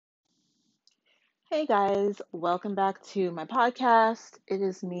Hey guys, welcome back to my podcast. It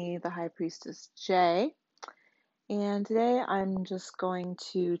is me, the High Priestess Jay, and today I'm just going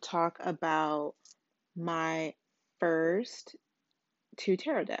to talk about my first two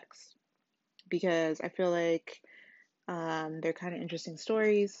tarot decks because I feel like they're kind of interesting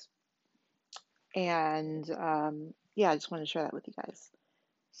stories, and yeah, I just want to share that with you guys.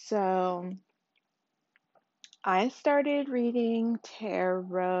 So, I started reading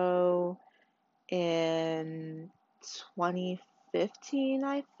tarot in 2015,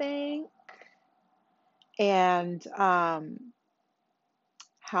 I think. And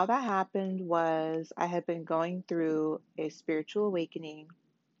how that happened was I had been going through a spiritual awakening,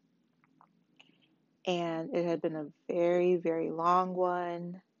 and it had been a very, very long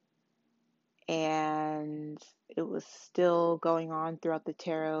one, and it was still going on throughout the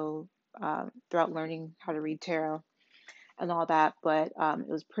tarot, throughout learning how to read tarot and all that. But it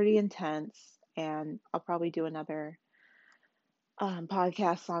was pretty intense, and I'll probably do another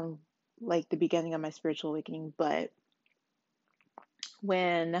podcast on like the beginning of my spiritual awakening. But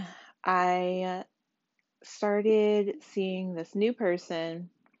when I started seeing this new person,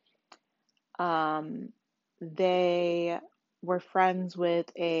 um, they were friends with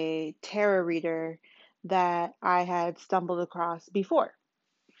a tarot reader that I had stumbled across before.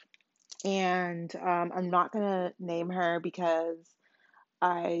 And I'm not going to name her because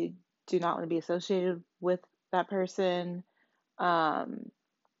I do not want to be associated with that person. Um,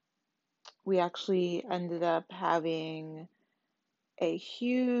 we actually ended up having a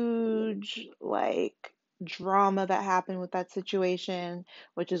huge like drama that happened with that situation,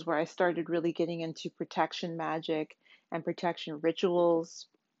 which is where I started really getting into protection magic and protection rituals.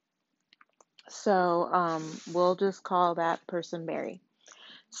 So we'll just call that person Mary.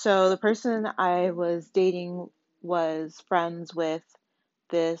 So the person I was dating was friends with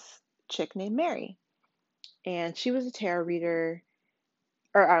this chick named Mary, and she was a tarot reader,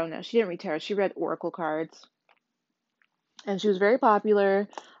 or I don't know, she didn't read tarot, she read oracle cards, and she was very popular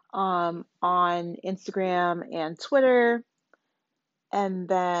on Instagram and Twitter. And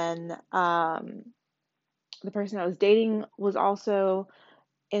then the person I was dating was also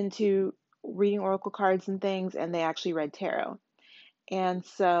into reading oracle cards and things, and they actually read tarot. And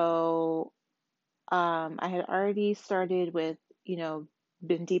so I had already started with,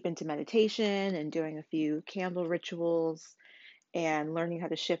 been deep into meditation and doing a few candle rituals and learning how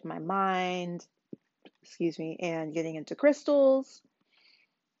to shift my mind, excuse me, and getting into crystals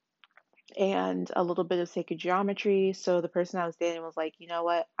and a little bit of sacred geometry. So the person I was dating was like, you know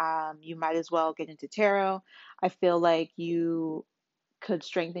what, you might as well get into tarot. I feel like you could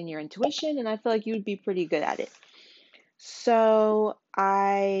strengthen your intuition, and I feel like you would be pretty good at it. So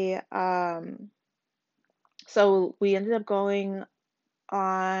so we ended up going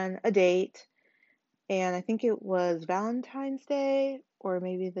on a date, and I think it was Valentine's Day, or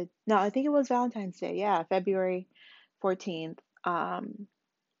maybe no, I think it was Valentine's Day. Yeah, February 14th.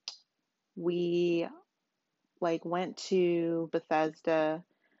 We like went to Bethesda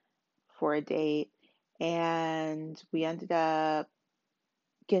for a date, and we ended up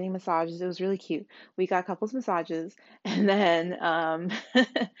getting massages. It was really cute. We got couples massages, and then um,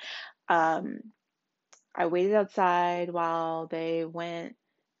 I waited outside while they went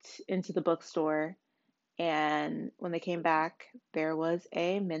into the bookstore. And when they came back, there was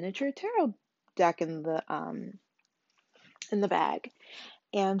a miniature tarot deck in the bag.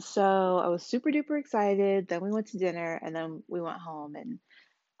 And so I was super duper excited. Then we went to dinner, and then we went home,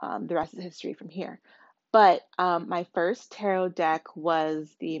 and the rest is history from here. But my first tarot deck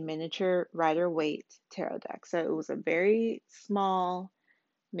was the miniature Rider Waite tarot deck. So it was a very small,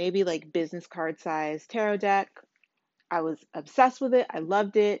 maybe like business card size tarot deck. I was obsessed with it. I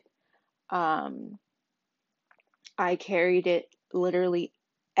loved it. Um, I carried it literally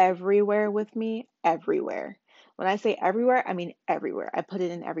everywhere with me, everywhere. When I say everywhere, I mean everywhere. I put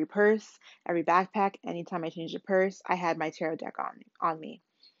it in every purse, every backpack. Anytime I changed a purse, I had my tarot deck on me.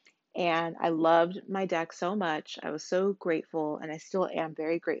 And I loved my deck so much. I was so grateful, and I still am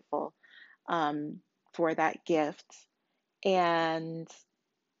very grateful um, for that gift. And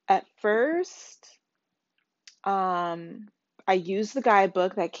at first, um, I used the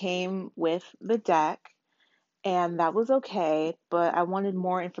guidebook that came with the deck, and that was okay, but I wanted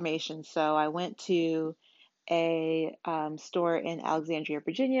more information. So I went to a store in Alexandria,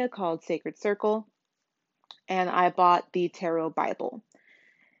 Virginia called Sacred Circle, and I bought the Tarot Bible.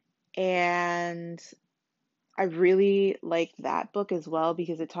 And I really liked that book as well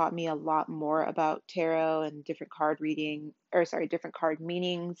because it taught me a lot more about tarot and different card reading, or sorry, different card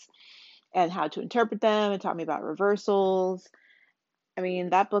meanings and how to interpret them. It taught me about reversals. I mean,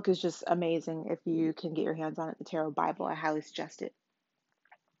 that book is just amazing. If you can get your hands on it, the Tarot Bible, I highly suggest it.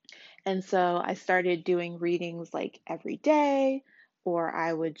 And so I started doing readings like every day, or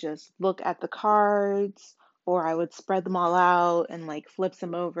I would just look at the cards, or I would spread them all out and like flip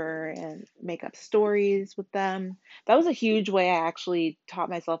them over and make up stories with them. That was a huge way I actually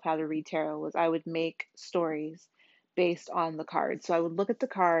taught myself how to read tarot was I would make stories based on the cards. So I would look at the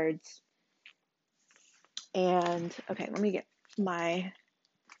cards and okay, let me get my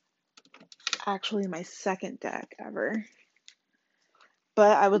actually my second deck ever.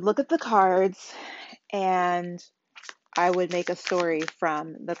 But I would look at the cards and I would make a story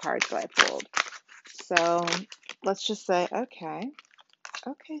from the cards that I pulled. So let's just say, okay,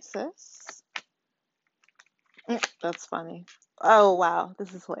 sis. That's funny. Oh, wow,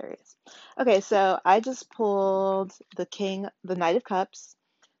 this is hilarious. Okay, so I just pulled the King, the Knight of Cups,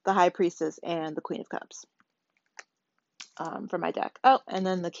 the High Priestess, and the Queen of Cups from my deck. Oh, and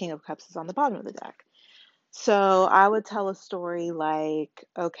then the King of Cups is on the bottom of the deck. So I would tell a story like,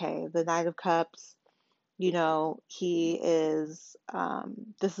 okay, the Knight of Cups, he is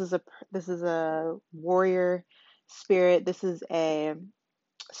this is a warrior spirit. This is a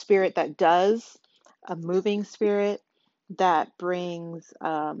spirit that does, a moving spirit that brings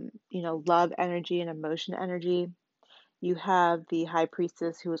love energy and emotion energy. You have the high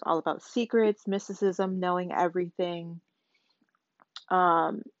priestess who is all about secrets, mysticism, knowing everything,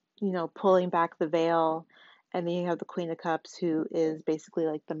 um, pulling back the veil. And then you have the Queen of Cups who is basically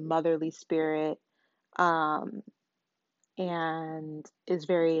like the motherly spirit, um, and is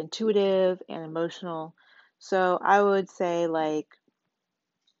very intuitive and emotional. So I would say like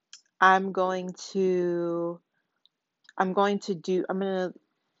I'm going to I'm going to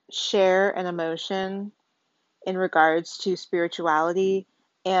share an emotion in regards to spirituality,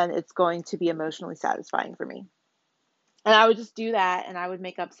 and it's going to be emotionally satisfying for me. And I would just do that, and I would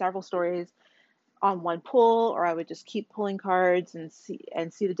make up several stories on one pull, or I would just keep pulling cards and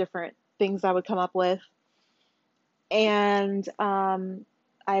see the different things I would come up with. And I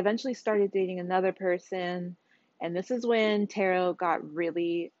eventually started dating another person, and this is when tarot got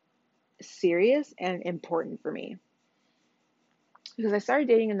really serious and important for me because I started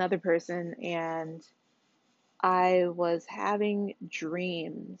dating another person, and I was having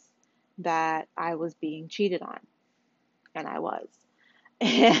dreams that I was being cheated on, and I was.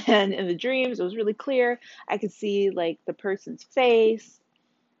 And in the dreams, it was really clear. I could see like the person's face,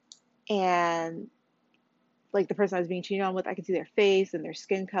 and like the person I was being cheated on with, I could see their face and their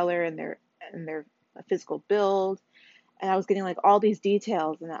skin color and their physical build. And I was getting like all these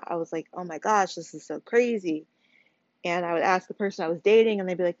details, and I was like, oh my gosh, this is so crazy. And I would ask the person I was dating, and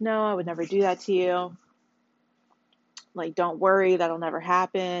they'd be like, no, I would never do that to you. Like, don't worry, that'll never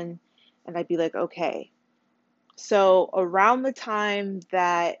happen. And I'd be like, okay. So around the time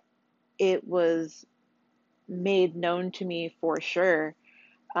that it was made known to me for sure,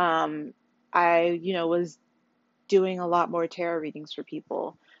 um, I, was doing a lot more tarot readings for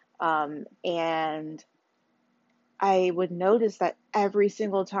people. And I would notice that every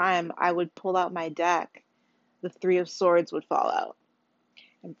single time I would pull out my deck, the Three of Swords would fall out.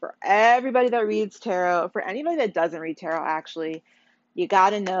 And for everybody that reads tarot, for anybody that doesn't read tarot, actually, you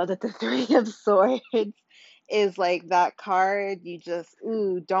got to know that the Three of Swords is like that card you just,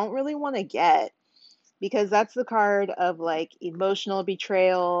 don't really want to get because that's the card of like emotional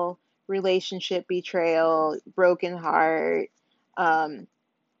betrayal, relationship betrayal, broken heart. Um,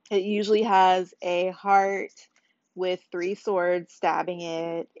 it usually has a heart with three swords stabbing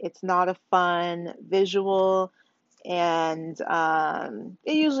it. It's not a fun visual, and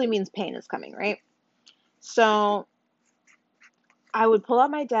it usually means pain is coming, right? So I would pull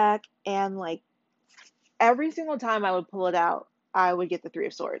out my deck, and like every single time I would pull it out, I would get the Three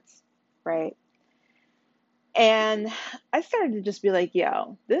of Swords, right? And I started to just be like,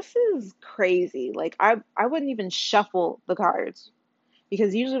 yo, this is crazy. Like I wouldn't even shuffle the cards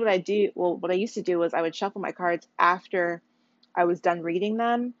because usually what I used to do was I would shuffle my cards after I was done reading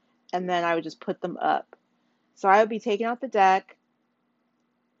them, and then I would just put them up. So I would be taking out the deck,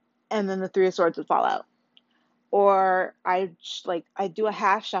 and then the Three of Swords would fall out. Or I'd do a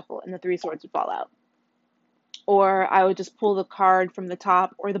half shuffle and the Three of Swords would fall out. Or I would just pull the card from the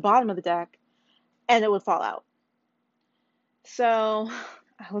top or the bottom of the deck and it would fall out. So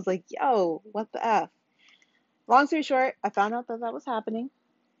I was like, yo, what the F? Long story short, I found out that that was happening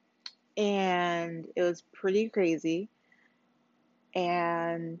and it was pretty crazy.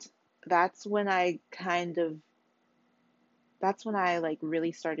 And that's when I kind of, that's when I like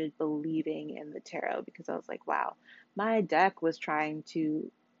really started believing in the tarot because I was like, wow, my deck was trying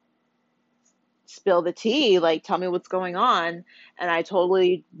to spill the tea, like tell me what's going on. And I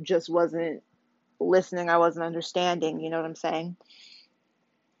totally just wasn't listening. I wasn't understanding, you know what I'm saying?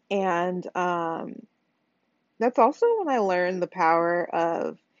 And that's also when I learned the power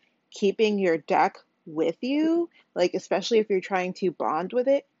of keeping your deck with you, like especially if you're trying to bond with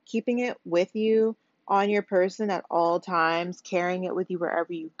it, keeping it with you on your person at all times, carrying it with you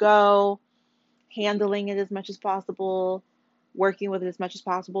wherever you go, handling it as much as possible, working with it as much as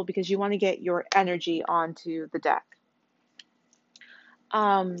possible because you want to get your energy onto the deck.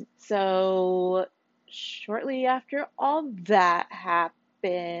 So shortly after all that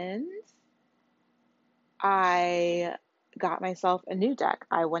happened, I got myself a new deck.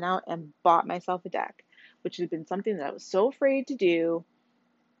 I went out and bought myself a deck, which had been something that I was so afraid to do,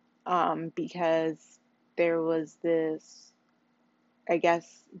 because there was this, I guess,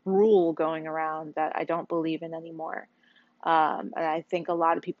 rule going around that I don't believe in anymore. And I think a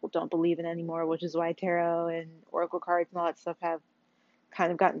lot of people don't believe in anymore, which is why tarot and oracle cards and all that stuff have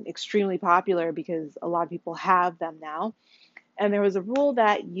kind of gotten extremely popular because a lot of people have them now. And there was a rule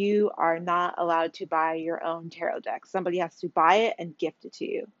that you are not allowed to buy your own tarot deck. Somebody has to buy it and gift it to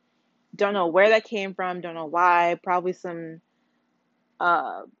you. Don't know where that came from, don't know why. Probably some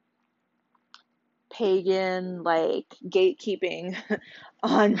uh, pagan like gatekeeping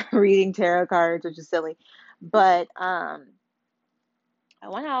on reading tarot cards, which is silly. But I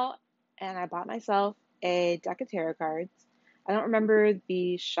went out and I bought myself a deck of tarot cards. I don't remember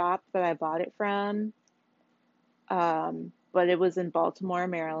the shop that I bought it from, but it was in Baltimore,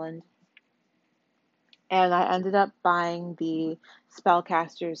 Maryland. And I ended up buying the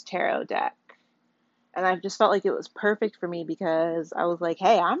Spellcasters Tarot deck. And I just felt like it was perfect for me because I was like,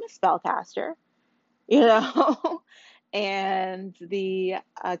 hey, I'm a spellcaster, you know? And the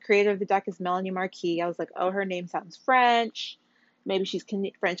creator of the deck is Melanie Marquis. I was like, oh, her name sounds French. Maybe she's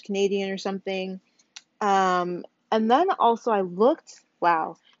French Canadian or something. And then also I looked,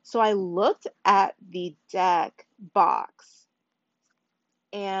 wow. So I looked at the deck box,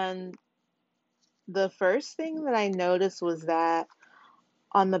 and the first thing that I noticed was that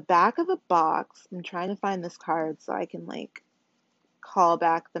on the back of the box, I'm trying to find this card so I can like call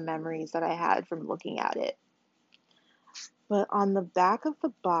back the memories that I had from looking at it. But on the back of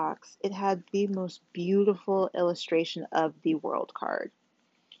the box, it had the most beautiful illustration of the world card.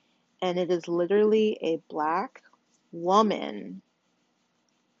 And it is literally a black woman.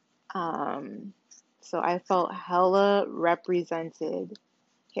 Um, so I felt hella represented.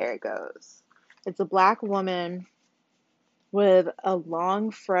 Here it goes. It's a black woman with a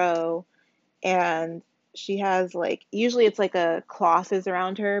long fro, and she has like, usually it's like a cloth is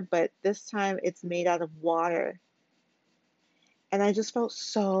around her, but this time it's made out of water. And I just felt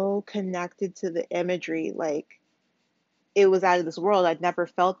so connected to the imagery, like it was out of this world. I'd never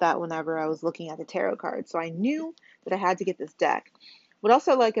felt that whenever I was looking at the tarot card. So I knew that I had to get this deck. What else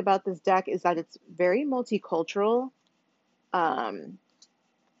I like about this deck is that it's very multicultural. Um,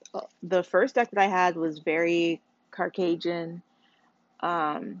 the first deck that I had was very Caucasian.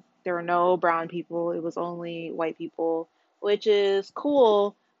 There were no brown people, it was only white people, which is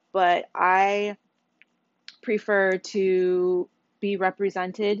cool, but I prefer to be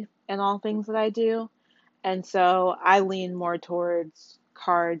represented in all things that I do. And so I lean more towards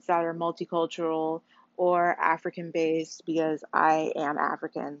cards that are multicultural or African based because I am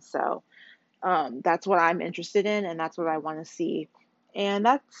African. So that's what I'm interested in and that's what I want to see. And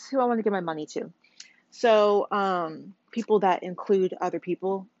that's who I want to give my money to. So people that include other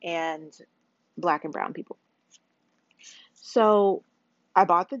people and black and brown people. So I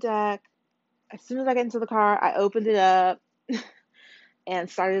bought the deck. As soon as I got into the car, I opened it up and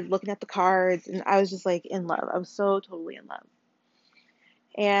started looking at the cards, and I was just like in love. I was so totally in love.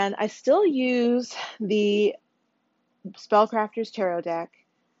 And I still use the Spellcrafters Tarot deck.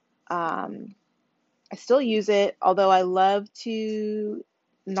 Um, I still use it, although I love to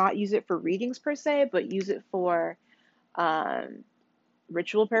not use it for readings per se, but use it for um,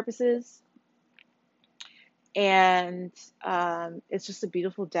 ritual purposes. And it's just a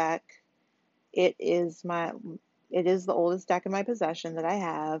beautiful deck. It is my, it is the oldest deck in my possession that I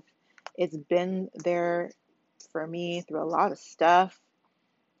have. It's been there for me through a lot of stuff.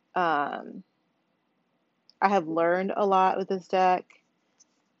 Um, I have learned a lot with this deck.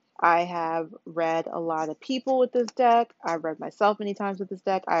 I have read a lot of people with this deck. I've read myself many times with this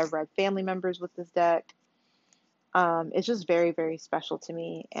deck. I've read family members with this deck. It's just very, very special to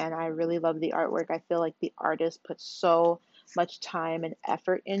me, and I really love the artwork. I feel like the artist put so much time and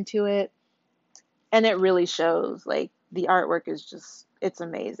effort into it, and it really shows. Like the artwork is just, it's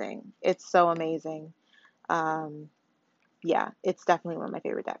amazing. It's so amazing. Um, yeah, it's definitely one of my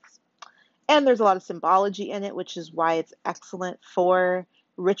favorite decks. And there's a lot of symbology in it, which is why it's excellent for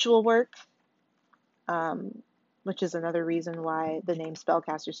ritual work, um, which is another reason why the name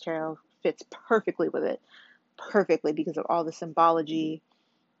Spellcaster's Tarot fits perfectly with it, perfectly because of all the symbology,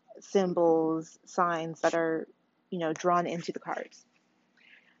 symbols, signs that are, drawn into the cards.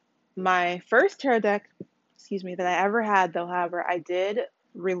 My first tarot deck, that I ever had, though, however, I did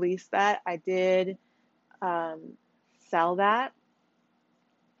release that. I did um, sell that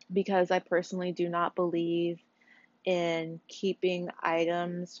because I personally do not believe in keeping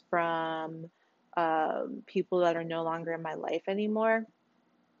items from people that are no longer in my life anymore.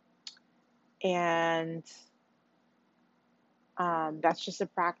 And that's just a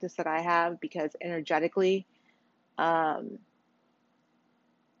practice that I have because energetically, um,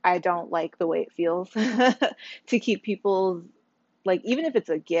 I don't like the way it feels to keep people's, like, even if it's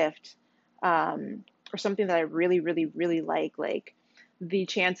a gift or something that I really, really, really like the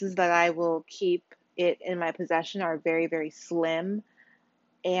chances that I will keep it in my possession are very, very slim.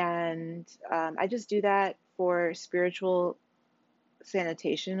 And I just do that for spiritual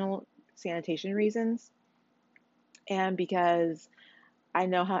sanitation reasons, and because I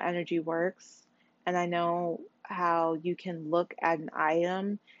know how energy works, and I know how you can look at an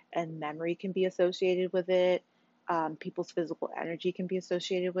item and memory can be associated with it. People's physical energy can be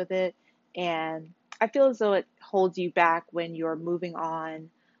associated with it. And I feel as though it holds you back when you're moving on,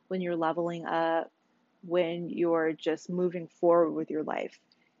 when you're leveling up, when you're just moving forward with your life.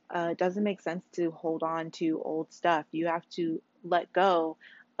 It doesn't make sense to hold on to old stuff. You have to let go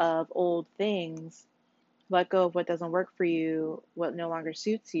of old things, let go of what doesn't work for you, what no longer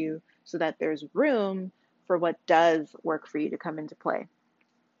suits you, so that there's room for what does work for you to come into play.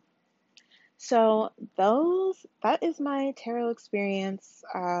 So that is my tarot experience.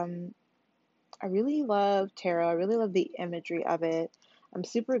 I really love tarot. I really love the imagery of it. I'm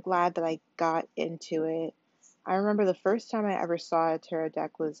super glad that I got into it. I remember the first time I ever saw a tarot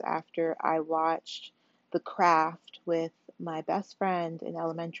deck was after I watched The Craft with my best friend in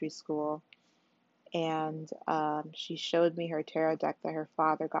elementary school, and she showed me her tarot deck that her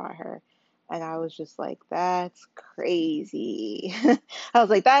father got her. And I was just like, that's crazy. I was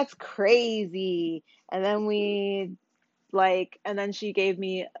like, that's crazy. And then and then she gave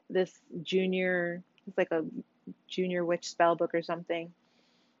me this it's like a junior witch spell book or something.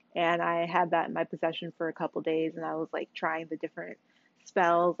 And I had that in my possession for a couple days. And I was like trying the different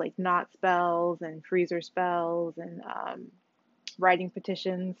spells, like knot spells and freezer spells and writing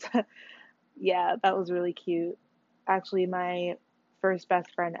petitions. Yeah, that was really cute. Actually, my first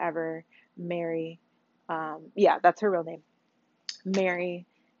best friend ever, Mary, yeah, that's her real name, Mary,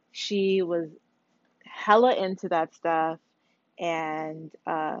 she was hella into that stuff, and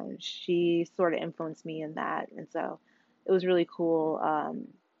she sort of influenced me in that. And so it was really cool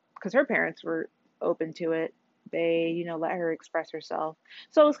because her parents were open to it. They, let her express herself.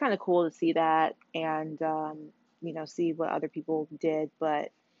 So it was kind of cool to see that and, see what other people did.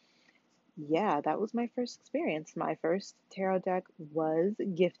 But yeah, that was my first experience. My first tarot deck was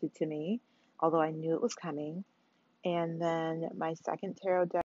gifted to me, although I knew it was coming. And then my second tarot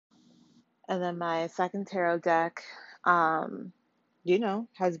deck, um,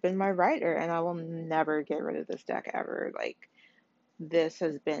 has been my writer, and I will never get rid of this deck ever. Like, this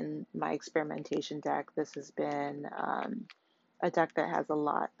has been my experimentation deck. This has been a deck that has a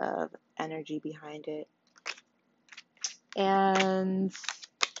lot of energy behind it. And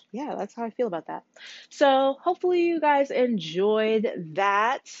yeah, that's how I feel about that. So hopefully you guys enjoyed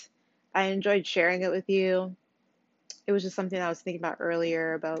that. I enjoyed sharing it with you. It was just something I was thinking about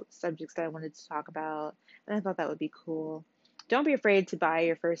earlier about subjects that I wanted to talk about, and I thought that would be cool. Don't be afraid to buy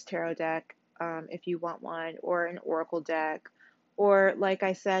your first tarot deck if you want one, or an oracle deck, or like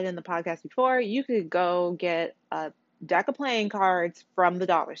I said in the podcast before, you could go get a deck of playing cards from the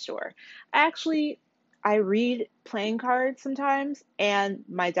dollar store. Actually, I read playing cards sometimes, and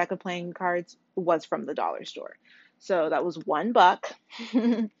my deck of playing cards was from the dollar store. So that was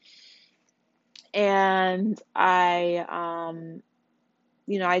 $1. And I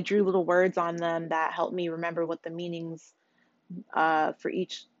drew little words on them that helped me remember what the meanings for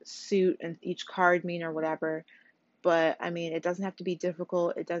each suit and each card mean or whatever. But I mean, it doesn't have to be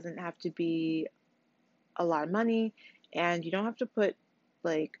difficult. It doesn't have to be a lot of money, and you don't have to put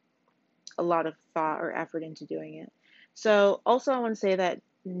like a lot of thought or effort into doing it. So also I want to say that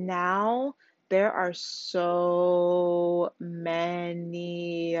now there are so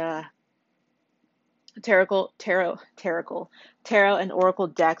many tarot and oracle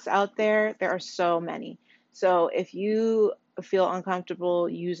decks out there. There are so many. So if you feel uncomfortable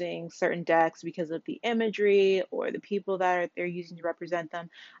using certain decks because of the imagery or the people that they're using to represent them.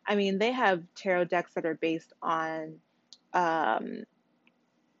 I mean, they have tarot decks that are based on um,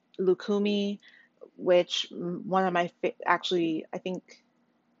 Lukumi, which one of my actually, I think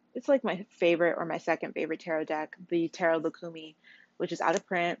it's like my favorite or my second favorite tarot deck, the Tarot Lukumi, which is out of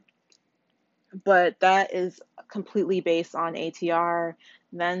print, but that is completely based on ATR.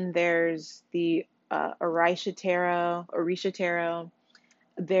 Then there's the Orisha Tarot.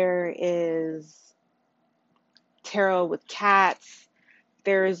 There is tarot with cats.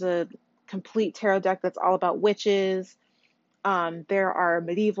 There is a complete tarot deck that's all about witches. There are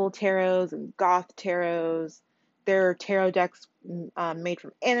medieval tarots and goth tarots. There are tarot decks made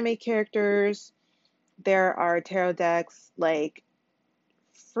from anime characters. There are tarot decks like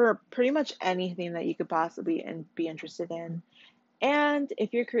for pretty much anything that you could possibly be interested in. And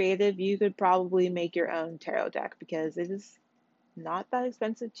if you're creative, you could probably make your own tarot deck because it is not that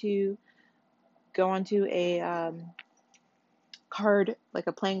expensive to go onto a card, like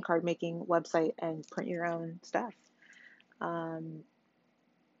a playing card making website, and print your own stuff. Um,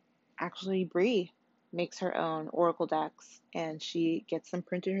 Actually, Bree makes her own Oracle decks and she gets them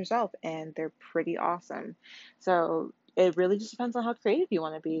printed herself, and they're pretty awesome. So it really just depends on how creative you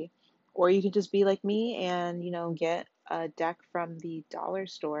want to be. Or you could just be like me and, get a deck from the dollar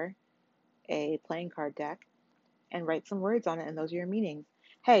store, a playing card deck, and write some words on it, and those are your meanings.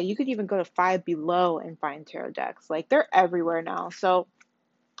 Hey, you could even go to Five Below and find tarot decks. Like, they're everywhere now. So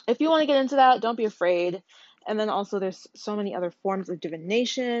if you want to get into that, don't be afraid. And then also, there's so many other forms of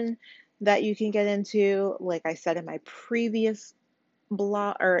divination that you can get into. Like I said in my previous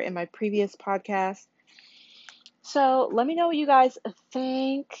blog or in my previous podcast. So let me know what you guys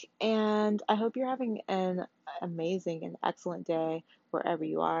think, and I hope you're having an amazing and excellent day wherever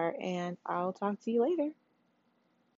you are, and I'll talk to you later.